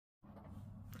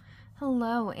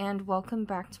Hello and welcome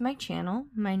back to my channel.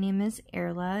 My name is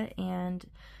Erla and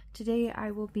today I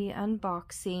will be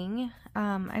unboxing,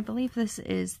 I believe this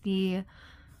is the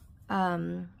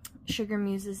Sugar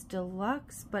Muses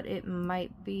Deluxe, but it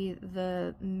might be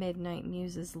the Midnight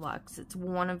Muses Luxe. It's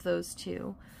one of those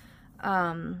two.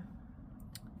 So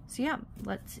yeah,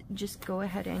 let's just go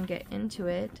ahead and get into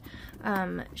it.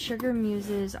 Sugar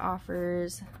Muses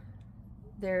offers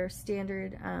their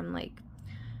standard like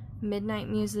Midnight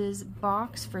Muses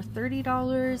box for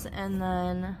 $30, and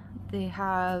then they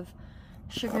have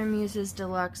Sugar Muses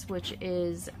Deluxe, which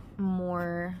is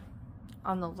more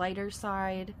on the lighter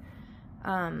side,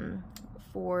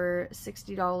 for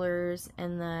 $60,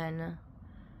 and then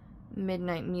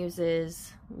Midnight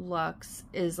Muses Luxe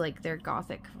is like their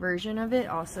gothic version of it,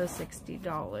 also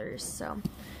 $60. So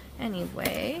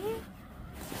anyway,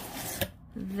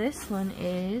 this one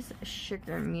is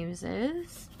Sugar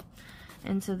Muses.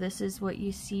 And so this is what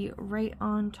you see right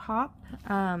on top.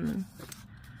 The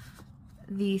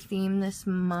theme this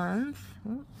month,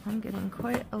 oh, I'm getting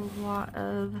quite a lot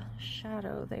of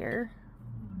shadow there.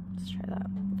 Let's try that.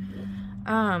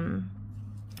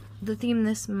 The theme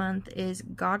this month is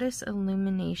Goddess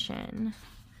Illumination.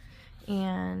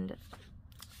 And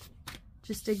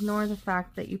just ignore the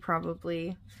fact that you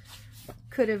probably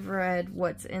could have read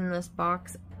what's in this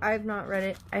box. I've not read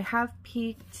it. I have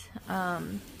peeked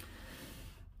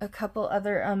a couple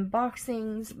other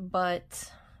unboxings,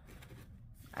 but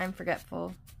I'm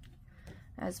forgetful,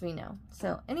 as we know.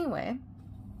 So anyway,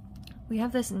 we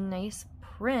have this nice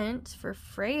print for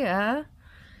Freya,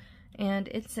 and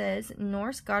it says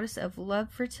Norse goddess of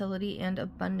love, fertility, and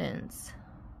abundance,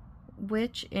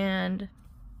 which, and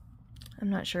I'm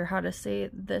not sure how to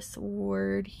say this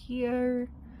word here,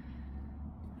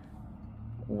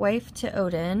 wife to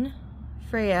Odin.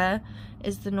 Freya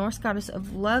is the Norse goddess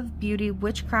of love, beauty,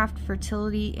 witchcraft,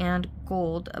 fertility, and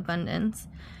gold abundance,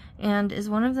 and is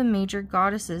one of the major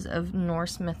goddesses of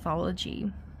Norse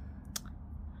mythology.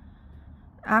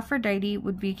 Aphrodite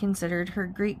would be considered her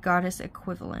Greek goddess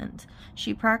equivalent.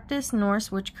 She practiced Norse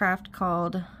witchcraft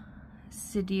called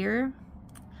Sidir,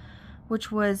 which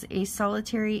was a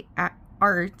solitary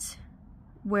art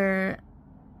where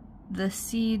the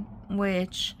seed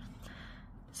witch...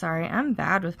 Sorry, I'm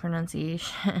bad with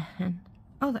pronunciation.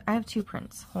 Oh, I have two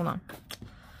prints. Hold on.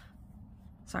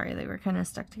 Sorry, they were kind of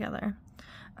stuck together.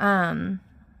 Was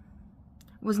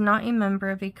not a member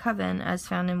of a coven as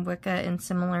found in Wicca and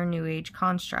similar New Age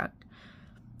construct.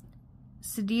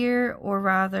 Sidir, or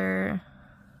rather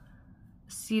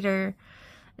Cedar,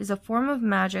 is a form of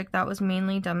magic that was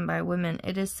mainly done by women.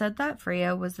 It is said that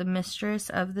Freya was the mistress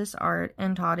of this art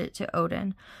and taught it to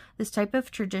Odin. This type of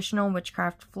traditional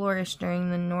witchcraft flourished during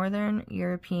the Northern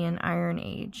European Iron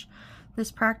Age.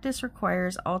 This practice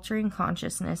requires altering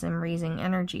consciousness and raising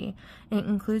energy. It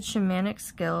includes shamanic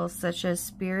skills such as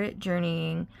spirit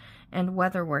journeying and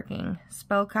weatherworking,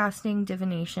 spellcasting,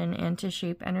 divination, and to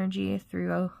shape energy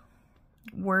through a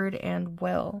word and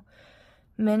will.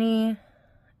 Many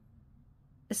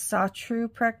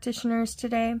Satru practitioners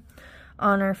today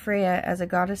honor Freya as a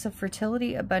goddess of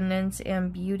fertility, abundance,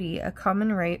 and beauty. A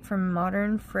common rite for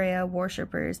modern Freya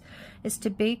worshippers is to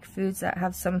bake foods that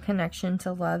have some connection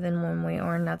to love in one way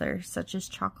or another, such as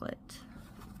chocolate.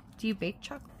 Do you bake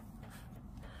chocolate?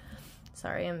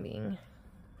 Sorry, I'm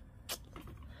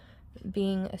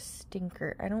being a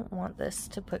stinker. I don't want this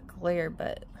to put glare,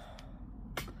 but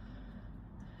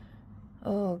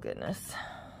oh goodness.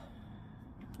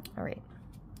 All right.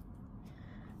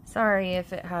 Sorry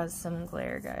if it has some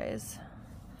glare, guys.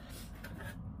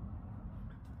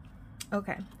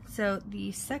 Okay, so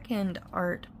the second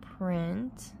art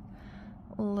print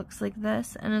looks like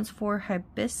this, and it's for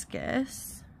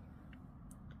hibiscus.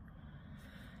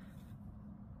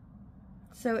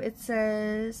 So it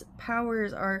says,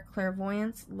 powers are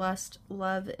clairvoyance, lust,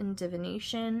 love, and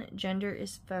divination. Gender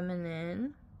is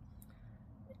feminine.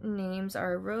 Names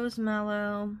are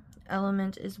Rosemallow.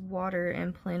 Element is water,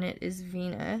 and planet is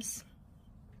Venus.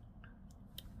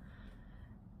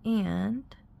 And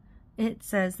it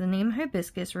says the name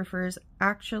hibiscus refers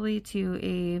actually to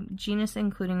a genus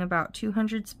including about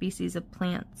 200 species of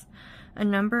plants, a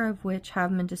number of which have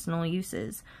medicinal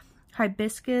uses.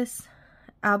 Hibiscus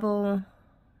abomascus,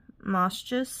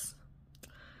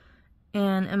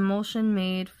 an emulsion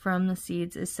made from the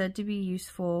seeds, is said to be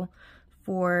useful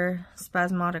for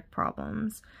spasmodic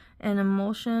problems. An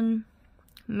emulsion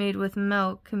made with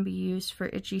milk can be used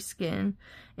for itchy skin.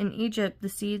 In Egypt, the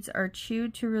seeds are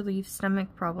chewed to relieve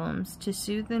stomach problems, to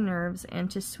soothe the nerves,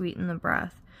 and to sweeten the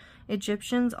breath.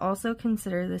 Egyptians also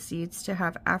consider the seeds to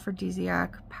have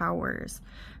aphrodisiac powers.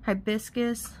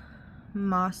 Hibiscus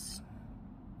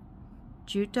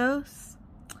jutos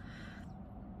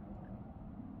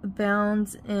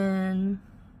abounds in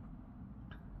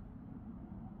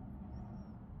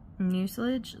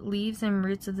mucilage. Leaves and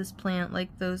roots of this plant,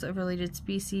 like those of related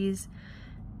species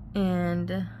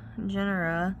and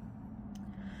genera,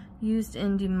 used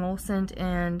in demulcent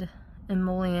and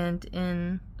emollient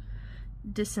in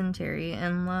dysentery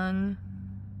and lung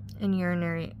and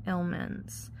urinary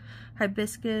ailments.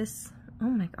 Hibiscus, oh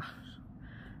my gosh,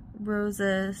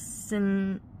 Rosa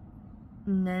sinensis,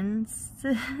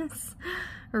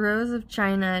 rose of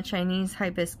China, Chinese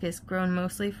hibiscus, grown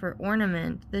mostly for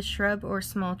ornament. This shrub or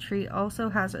small tree also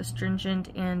has astringent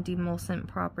and demulcent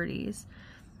properties.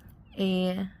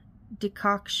 A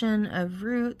decoction of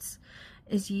roots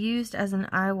is used as an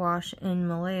eye wash in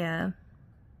Malaya.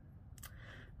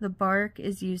 The bark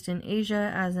is used in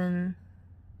Asia as an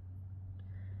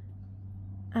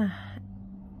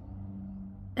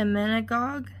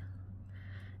emmenagogue,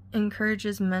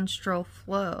 encourages menstrual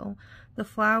flow. The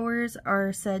flowers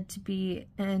are said to be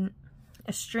an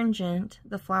astringent.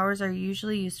 The flowers are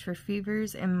usually used for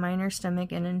fevers and minor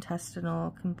stomach and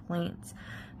intestinal complaints.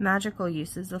 Magical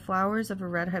uses. The flowers of a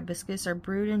red hibiscus are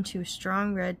brewed into a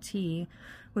strong red tea,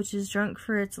 which is drunk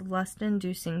for its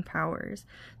lust-inducing powers.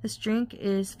 This drink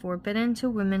is forbidden to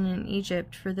women in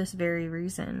Egypt for this very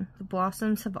reason. The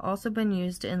blossoms have also been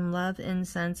used in love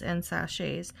incense and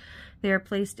sachets. They are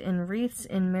placed in wreaths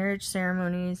in marriage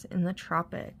ceremonies in the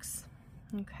tropics.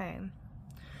 Okay.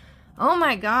 Oh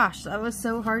my gosh, that was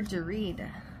so hard to read.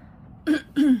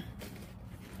 Ooh,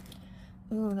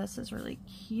 this is really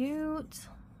cute.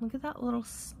 Look at that little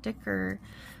sticker.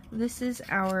 This is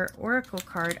our oracle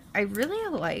card. I really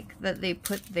like that they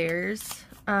put theirs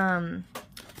in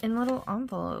little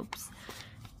envelopes.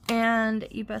 And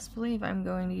you best believe I'm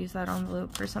going to use that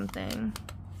envelope for something.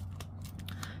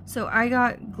 So I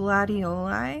got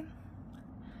gladioli.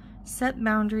 Set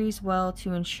boundaries well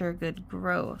to ensure good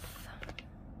growth.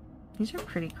 These are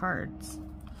pretty cards.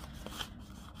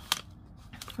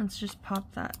 Let's just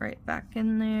pop that right back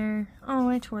in there. Oh,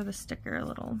 I tore the sticker a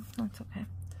little. That's okay.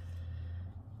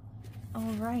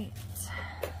 Alright.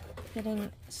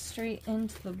 Getting straight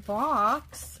into the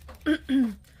box.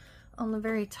 On the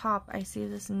very top, I see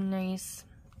this nice...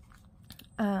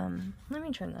 let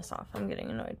me turn this off. I'm getting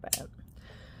annoyed by it.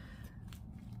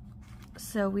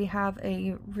 So we have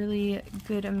a really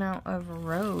good amount of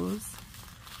rose.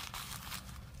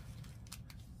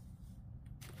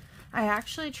 I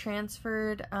actually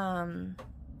transferred, oh,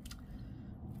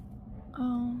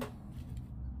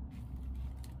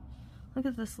 look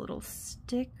at this little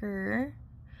sticker.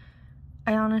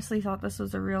 I honestly thought this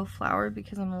was a real flower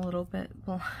because I'm a little bit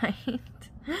blind.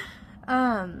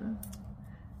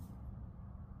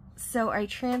 So I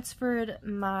transferred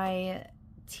my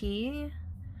tea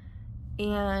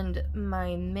and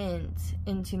my mint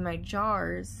into my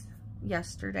jars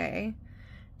yesterday,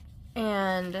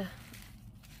 and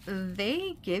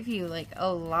they give you like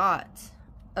a lot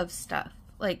of stuff.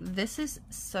 Like, this is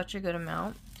such a good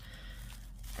amount.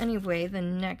 Anyway, the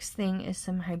next thing is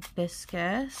some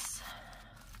hibiscus,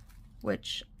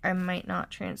 which I might not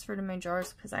transfer to my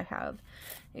jars because I have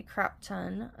a crap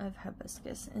ton of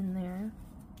hibiscus in there.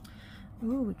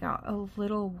 Ooh, we got a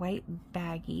little white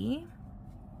baggie.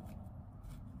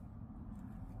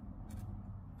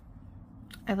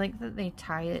 I like that they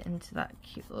tie it into that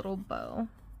cute little bow.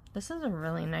 This is a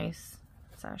really nice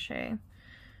sachet.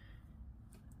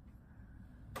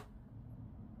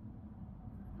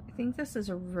 I think this is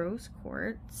a rose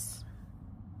quartz.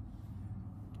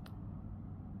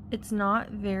 It's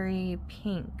not very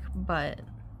pink, but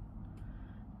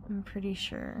I'm pretty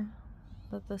sure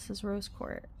that this is rose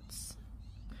quartz.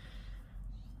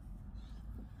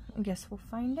 I guess we'll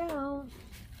find out.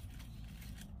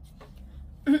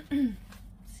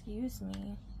 Excuse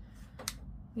me.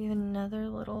 We have another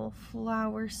little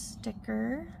flower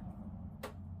sticker. I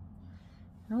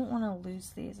don't want to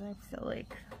lose these. I feel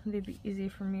like they'd be easy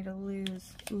for me to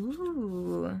lose.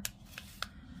 Ooh.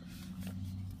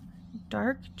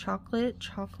 Dark chocolate,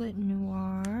 chocolate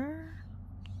noir,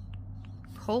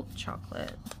 cult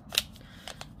chocolate.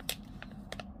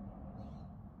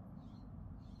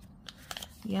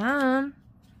 Yum.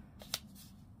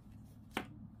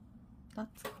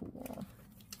 That's cool.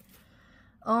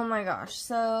 Oh my gosh.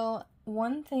 So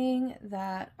one thing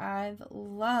that I've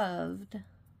loved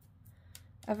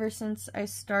ever since I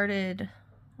started,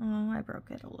 oh, I broke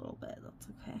it a little bit. That's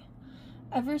okay.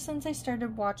 Ever since I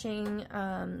started watching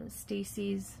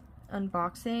Stacy's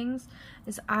unboxings,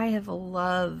 is I have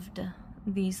loved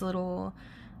these little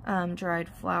dried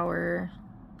flower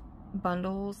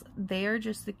bundles. They are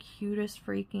just the cutest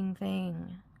freaking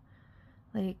thing.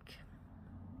 Like,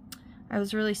 I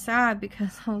was really sad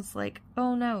because I was like,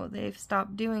 oh no, they've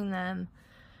stopped doing them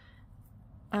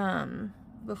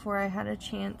before I had a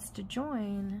chance to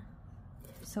join.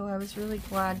 So I was really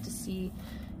glad to see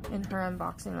in her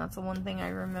unboxing. That's the one thing I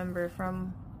remember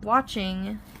from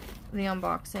watching the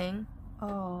unboxing.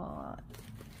 Oh,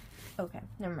 okay,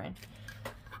 never mind.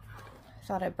 I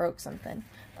thought I broke something.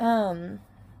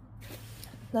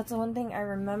 That's the one thing I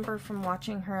remember from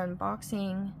watching her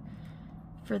unboxing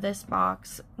for this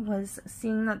box, was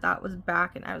seeing that that was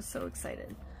back, and I was so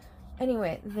excited.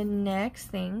 Anyway, the next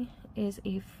thing is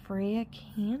a Freya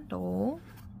candle.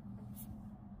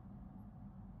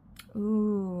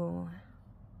 Ooh.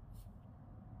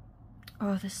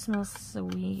 Oh, this smells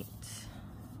sweet.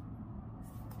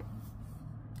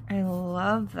 I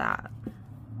love that.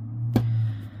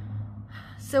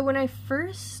 So when I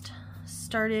first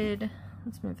started,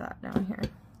 let's move that down here.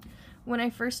 When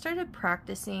I first started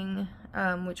practicing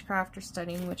witchcraft or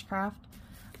studying witchcraft,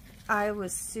 I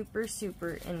was super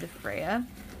into Freya.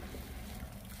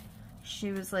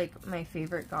 She was like my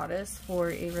favorite goddess for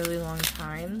a really long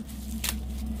time.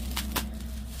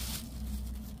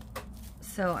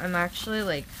 So I'm actually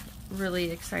like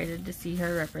really excited to see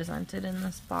her represented in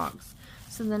this box.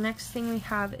 So the next thing we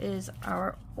have is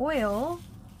our oil,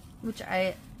 which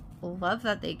I love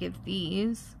that they give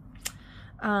these.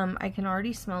 I can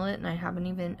already smell it and I haven't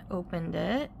even opened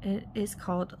it. It is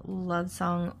called Love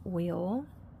Song Oil.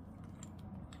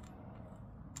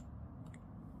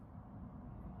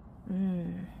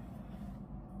 And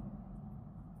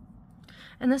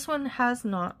this one has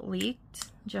not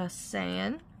leaked, just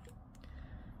saying.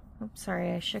 Oops,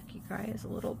 sorry, I shook you guys a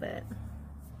little bit.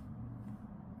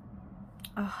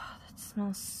 Oh, that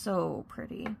smells so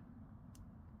pretty.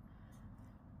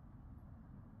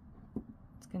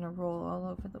 It's gonna roll all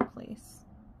over the place.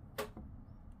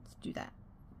 Let's do that.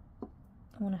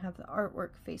 I want to have the artwork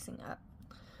facing up.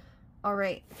 All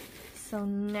right, so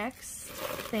next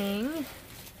thing,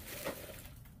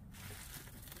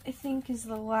 I think, is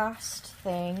the last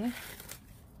thing.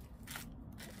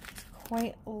 It's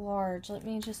quite large. Let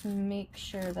me just make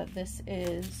sure that this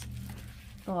is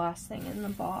the last thing in the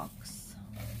box.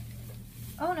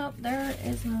 Oh no, there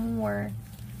is more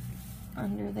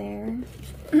under there.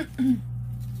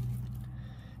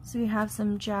 So we have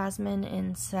some jasmine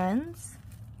incense.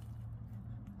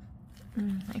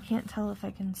 I can't tell if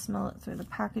I can smell it through the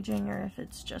packaging or if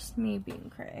it's just me being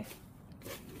cray.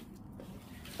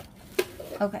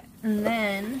 Okay, and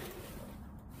then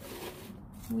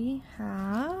we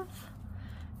have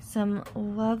some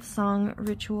Love Song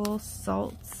Ritual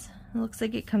salts. It looks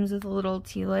like it comes with a little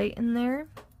tea light in there.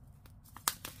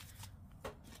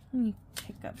 Let me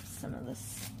pick up some of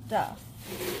this stuff.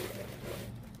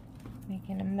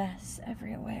 Making a mess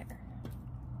everywhere.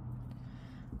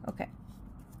 Okay.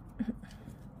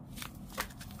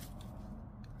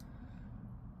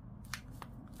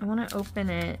 I want to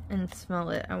open it and smell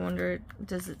it. I wonder,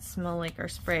 does it smell like our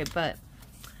spray? But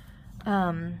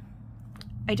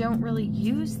I don't really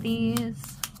use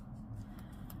these.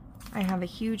 I have a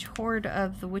huge hoard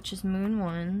of the Witch's Moon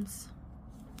ones,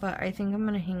 but I think I'm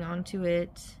going to hang on to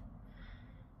it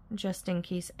just in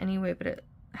case anyway. But it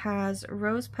has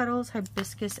rose petals,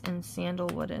 hibiscus, and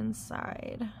sandalwood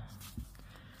inside.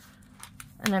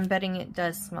 And I'm betting it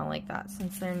does smell like that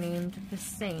since they're named the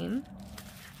same.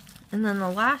 And then the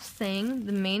last thing,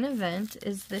 the main event,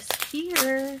 is this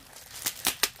here,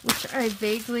 which I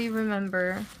vaguely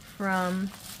remember from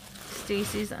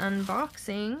Stacy's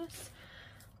unboxings,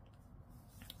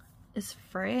 is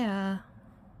Freya.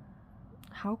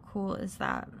 How cool is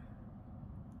that?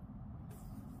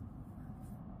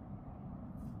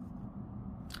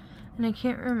 And I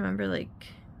can't remember, like,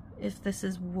 if this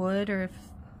is wood or if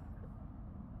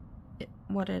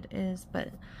what it is,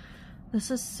 but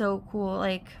this is so cool.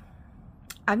 Like,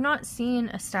 I've not seen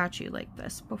a statue like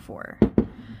this before.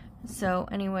 So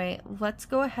anyway, let's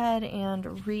go ahead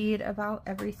and read about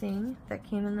everything that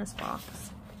came in this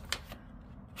box.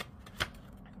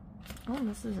 Oh,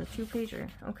 this is a 2-pager.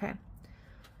 Okay.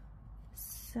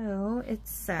 So it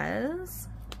says,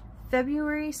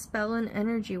 February spell and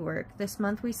energy work. This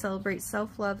month we celebrate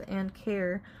self-love and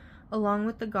care along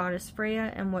with the goddess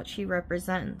Freya and what she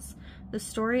represents. The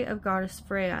story of goddess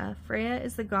Freya. Freya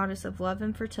is the goddess of love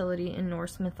and fertility in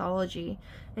Norse mythology,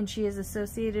 and she is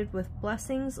associated with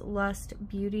blessings, lust,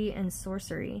 beauty, and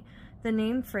sorcery. The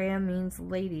name Freya means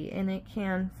lady, and it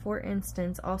can, for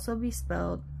instance, also be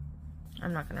spelled...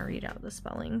 I'm not going to read out the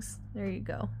spellings. There you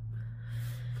go.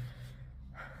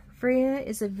 Freya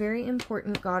is a very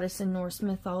important goddess in Norse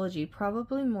mythology,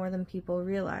 probably more than people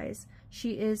realize.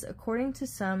 She is, according to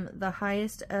some, the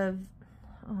highest of...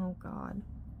 Oh, God.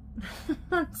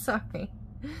 Sorry.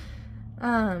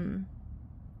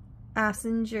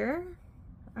 Assenger.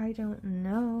 I don't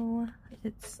know.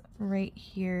 It's right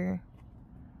here.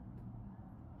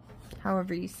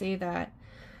 However you say that.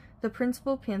 The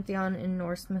principal pantheon in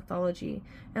Norse mythology,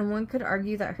 and one could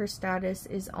argue that her status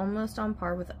is almost on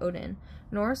par with Odin.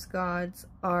 Norse gods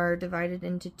are divided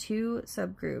into two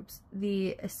subgroups,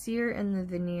 the Aesir and the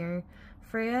Vanir.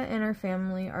 Freya and her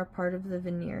family are part of the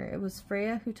Vanir. It was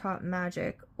Freya who taught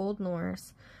magic, Old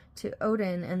Norse, to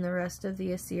Odin and the rest of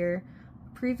the Aesir.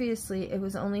 Previously, it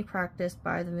was only practiced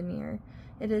by the Vanir.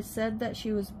 It is said that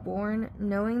she was born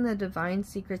knowing the divine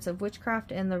secrets of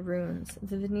witchcraft and the runes.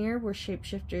 The Vanir were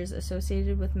shapeshifters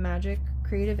associated with magic,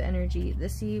 creative energy, the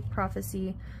sea,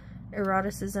 prophecy,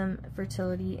 eroticism,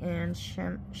 fertility, and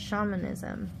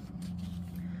shamanism.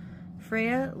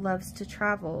 Freya loves to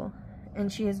travel,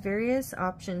 and she has various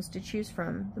options to choose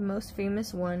from. The most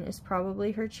famous one is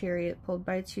probably her chariot pulled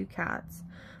by two cats,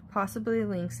 possibly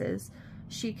lynxes.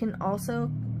 She can also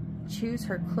choose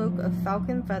her cloak of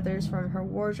falcon feathers from her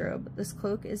wardrobe. This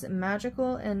cloak is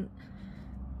magical and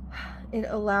it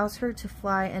allows her to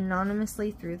fly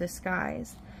anonymously through the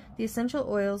skies. The essential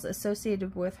oils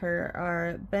associated with her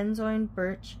are benzoin,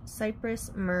 birch,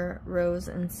 cypress, myrrh, rose,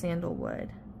 and sandalwood.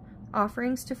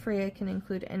 Offerings to Freya can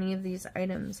include any of these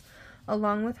items,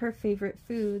 along with her favorite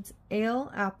foods: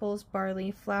 ale, apples,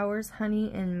 barley, flowers,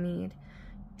 honey, and mead.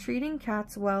 Treating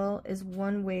cats well is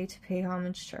one way to pay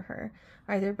homage to her,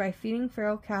 either by feeding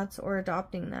feral cats or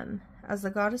adopting them. As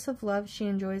the goddess of love, she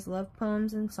enjoys love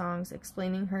poems and songs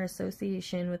explaining her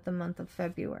association with the month of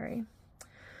February.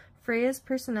 Freya's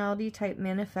personality type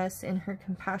manifests in her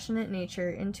compassionate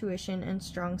nature, intuition, and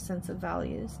strong sense of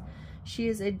values. She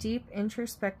is a deep,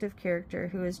 introspective character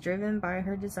who is driven by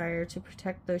her desire to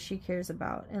protect those she cares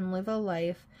about and live a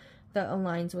life that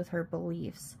aligns with her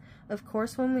beliefs. Of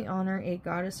course, when we honor a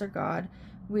goddess or god,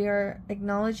 we are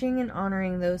acknowledging and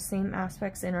honoring those same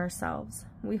aspects in ourselves.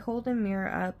 We hold a mirror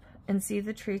up and see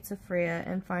the traits of Freya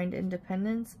and find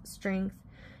independence, strength,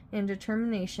 and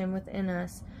determination within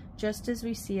us, just as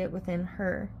we see it within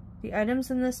her. The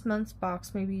items in this month's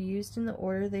box may be used in the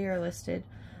order they are listed,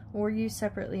 or used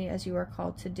separately as you are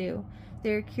called to do.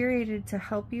 They are curated to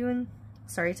help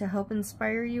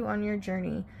inspire you on your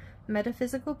journey.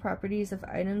 Metaphysical properties of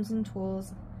items and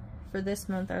tools for this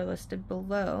month are listed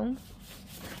below.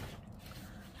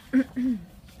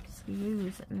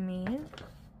 Excuse me.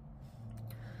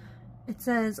 It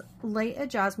says, light a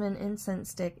jasmine incense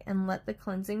stick and let the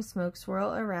cleansing smoke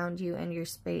swirl around you and your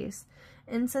space.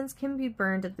 Incense can be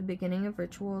burned at the beginning of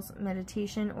rituals,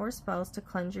 meditation, or spells to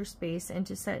cleanse your space and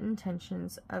to set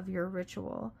intentions of your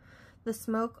ritual. The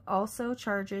smoke also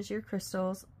charges your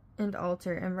crystals and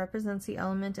altar and represents the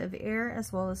element of air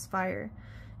as well as fire.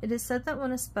 It is said that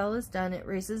when a spell is done, it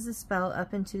raises the spell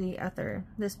up into the ether.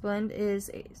 This blend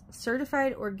is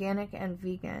certified organic and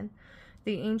vegan.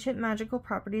 The ancient magical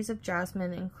properties of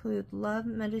jasmine include love,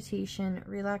 meditation,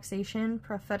 relaxation,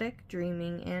 prophetic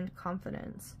dreaming, and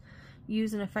confidence.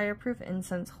 Use in a fireproof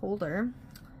incense holder.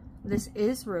 This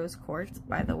is rose quartz,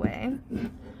 by the way.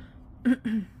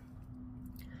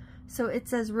 So it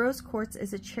says rose quartz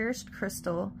is a cherished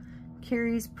crystal,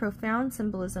 carries profound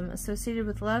symbolism associated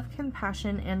with love,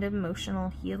 compassion, and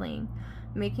emotional healing,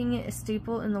 making it a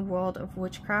staple in the world of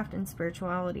witchcraft and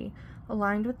spirituality.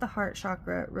 Aligned with the heart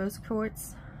chakra, rose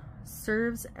quartz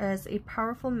serves as a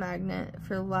powerful magnet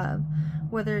for love,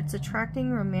 whether it's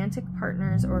attracting romantic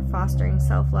partners or fostering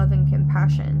self-love and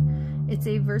compassion. It's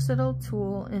a versatile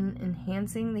tool in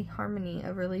enhancing the harmony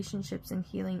of relationships and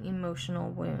healing emotional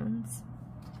wounds.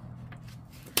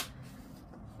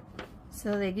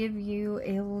 So they give you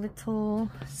a little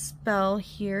spell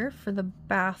here for the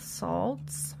bath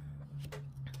salts,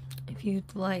 if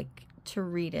you'd like to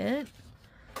read it.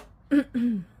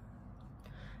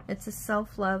 It's a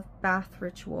self-love bath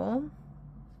ritual.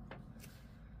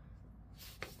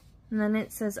 And then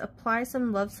it says, apply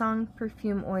some love song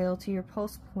perfume oil to your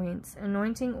pulse points.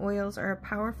 Anointing oils are a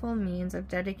powerful means of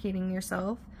dedicating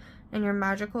yourself and your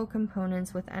magical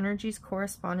components with energies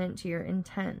correspondent to your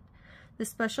intent. The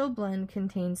special blend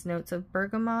contains notes of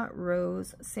bergamot,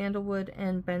 rose, sandalwood,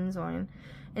 and benzoin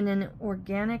in an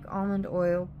organic almond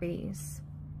oil base.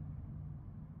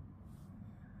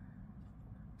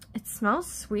 It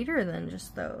smells sweeter than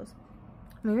just those.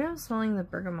 Maybe I'm smelling the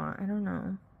bergamot. I don't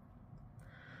know.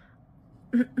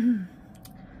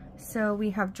 So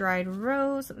we have dried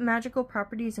rose. Magical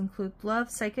properties include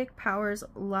love, psychic powers,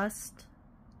 luck,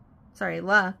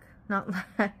 not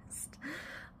lust,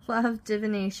 love,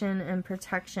 divination, and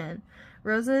protection.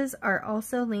 Roses are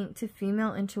also linked to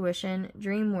female intuition,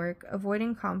 dream work,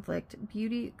 avoiding conflict,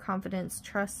 beauty, confidence,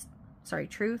 trust,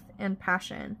 truth and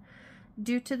passion.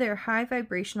 Due to their high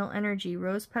vibrational energy,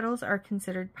 rose petals are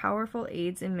considered powerful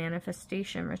aids in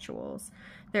manifestation rituals.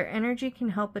 Their energy can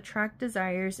help attract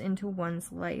desires into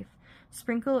one's life.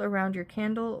 Sprinkle around your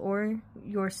candle or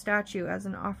your statue as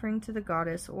an offering to the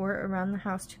goddess, or around the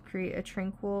house to create a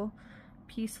tranquil,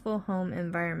 peaceful home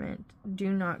environment.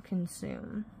 Do not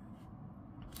consume.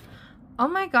 Oh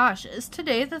my gosh, is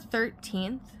today the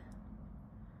 13th?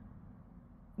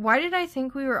 Why did I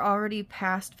think we were already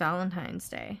past Valentine's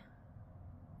Day?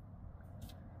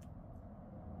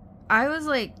 I was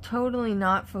like totally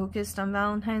not focused on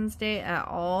Valentine's Day at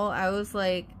all. I was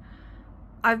like,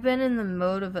 I've been in the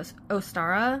mode of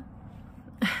Ostara,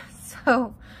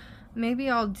 so maybe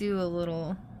I'll do a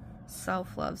little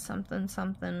self-love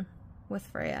something with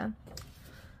Freya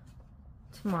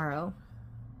tomorrow.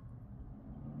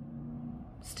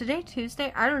 Is today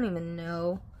Tuesday? I don't even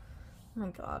know. Oh my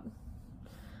god.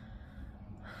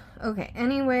 Okay,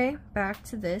 anyway, back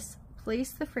to this.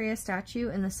 Place the Freya statue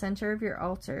in the center of your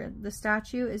altar. The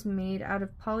statue is made out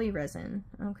of polyresin.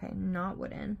 Okay, not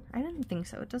wooden. I didn't think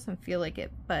so. It doesn't feel like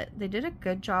it, but they did a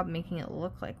good job making it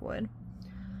look like wood.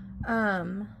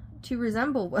 To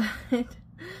resemble wood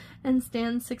and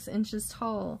stand 6 inches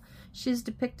tall. She is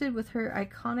depicted with her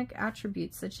iconic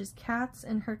attributes such as cats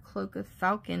and her cloak of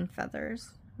falcon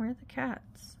feathers. Where are the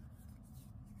cats?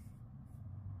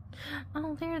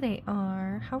 Oh, there they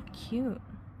are. How cute.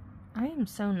 I am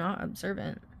so not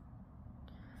observant.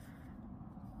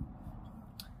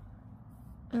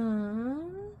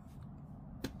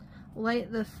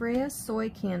 Light the Freya soy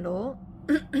candle.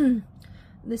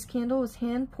 This candle was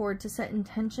hand poured to set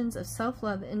intentions of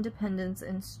self-love, independence,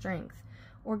 and strength.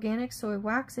 Organic soy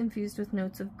wax infused with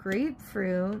notes of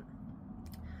grapefruit,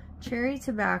 cherry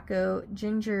tobacco,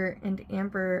 ginger, and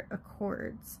amber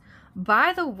accords.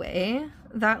 By the way,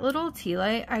 that little tea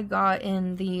light I got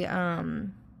in the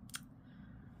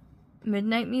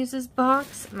Midnight Muses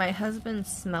box, my husband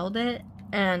smelled it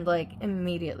and like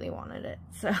immediately wanted it.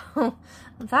 So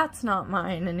that's not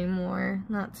mine anymore.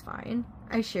 That's fine.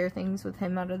 I share things with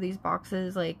him out of these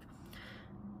boxes. Like,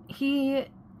 he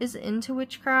is into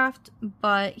witchcraft,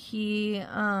 but he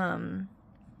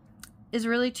is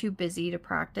really too busy to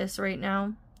practice right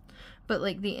now. But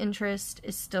like the interest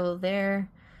is still there.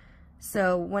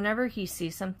 So whenever he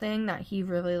sees something that he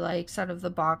really likes out of the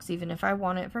box, even if I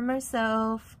want it for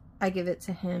myself, I give it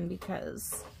to him,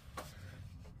 because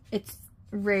it's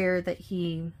rare that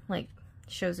he like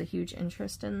shows a huge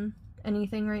interest in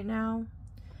anything right now.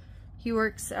 He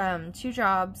works 2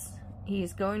 jobs.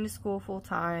 He's going to school full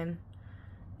time,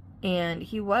 and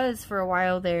he was for a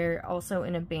while there also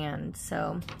in a band,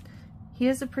 so he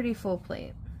has a pretty full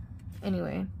plate.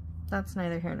 Anyway, that's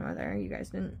neither here nor there. You guys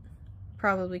didn't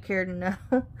probably care to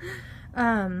know.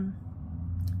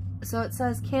 So it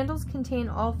says, candles contain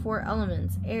all 4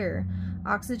 elements. Air.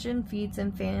 Oxygen feeds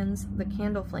and fans the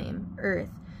candle flame. Earth.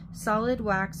 Solid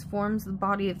wax forms the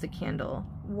body of the candle.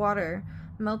 Water.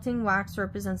 Melting wax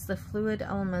represents the fluid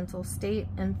elemental state.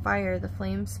 And fire. The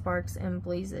flame sparks and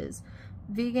blazes.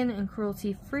 Vegan and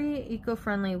cruelty-free,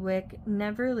 eco-friendly wick.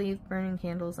 Never leave burning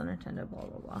candles unattended, blah,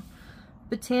 blah, blah.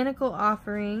 Botanical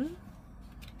offering.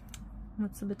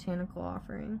 What's a botanical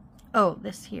offering? Oh,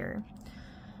 this here.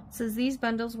 It says these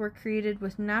bundles were created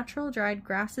with natural dried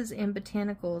grasses and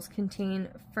botanicals, contain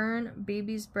fern,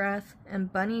 baby's breath,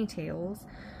 and bunny tails,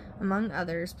 among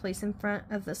others. Place in front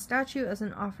of the statue as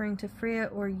an offering to Freya,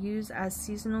 or use as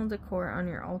seasonal decor on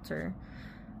your altar.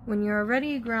 When you are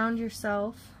ready, ground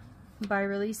yourself by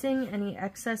releasing any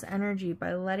excess energy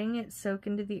by letting it soak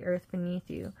into the earth beneath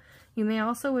you. You may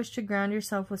also wish to ground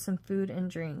yourself with some food and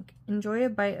drink. Enjoy a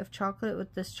bite of chocolate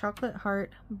with this chocolate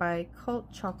heart by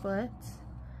Cult Chocolate.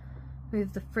 We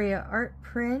have the Freya art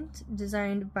print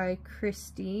designed by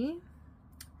Christy.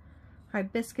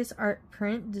 Hibiscus art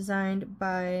print designed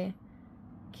by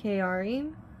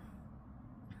Kayari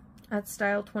at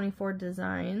Style 24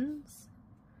 Designs.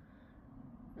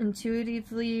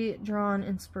 Intuitively drawn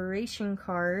inspiration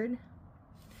card.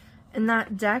 And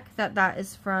that deck that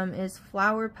is from is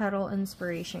Flower Petal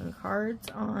Inspiration Cards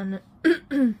on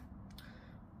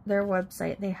their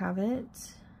website. They have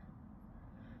it.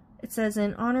 It says,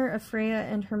 in honor of Freya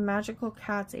and her magical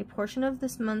cats, a portion of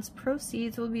this month's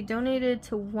proceeds will be donated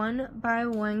to One by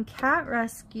One Cat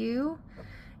Rescue,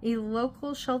 a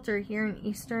local shelter here in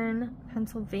Eastern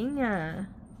Pennsylvania.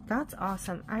 That's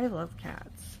awesome. I love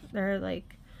cats. They're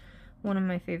like one of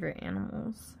my favorite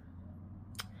animals.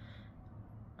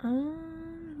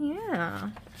 Yeah.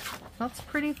 That's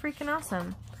pretty freaking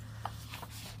awesome.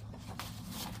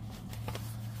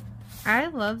 I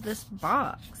love this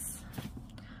box.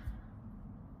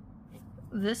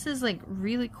 This is like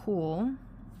really cool.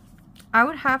 I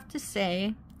would have to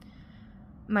say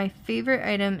my favorite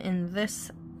item in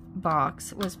this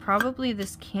box was probably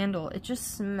this candle. It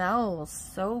just smells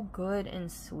so good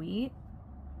and sweet.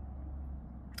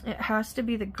 It has to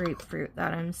be the grapefruit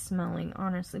that I'm smelling,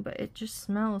 honestly, but it just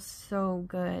smells so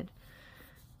good.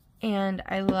 And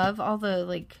I love all the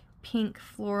like pink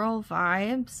floral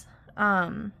vibes.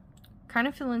 Kind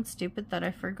of feeling stupid that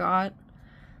I forgot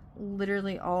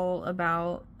literally all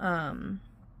about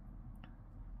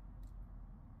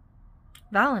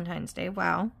Valentine's Day.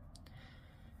 Wow.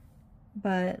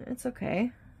 But it's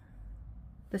okay.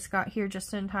 This got here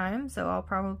just in time, so I'll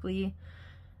probably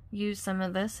use some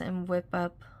of this and whip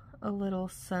up a little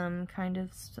some kind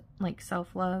of like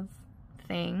self-love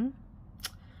thing.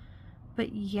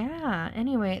 But yeah,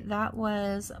 anyway, that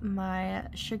was my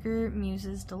Sugar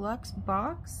Muses Deluxe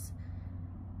box.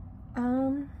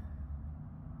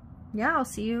 Yeah, I'll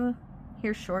see you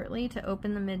here shortly to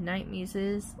open the Midnight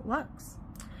Muses Luxe.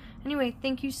 Anyway,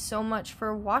 thank you so much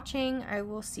for watching. I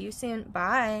will see you soon.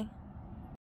 Bye.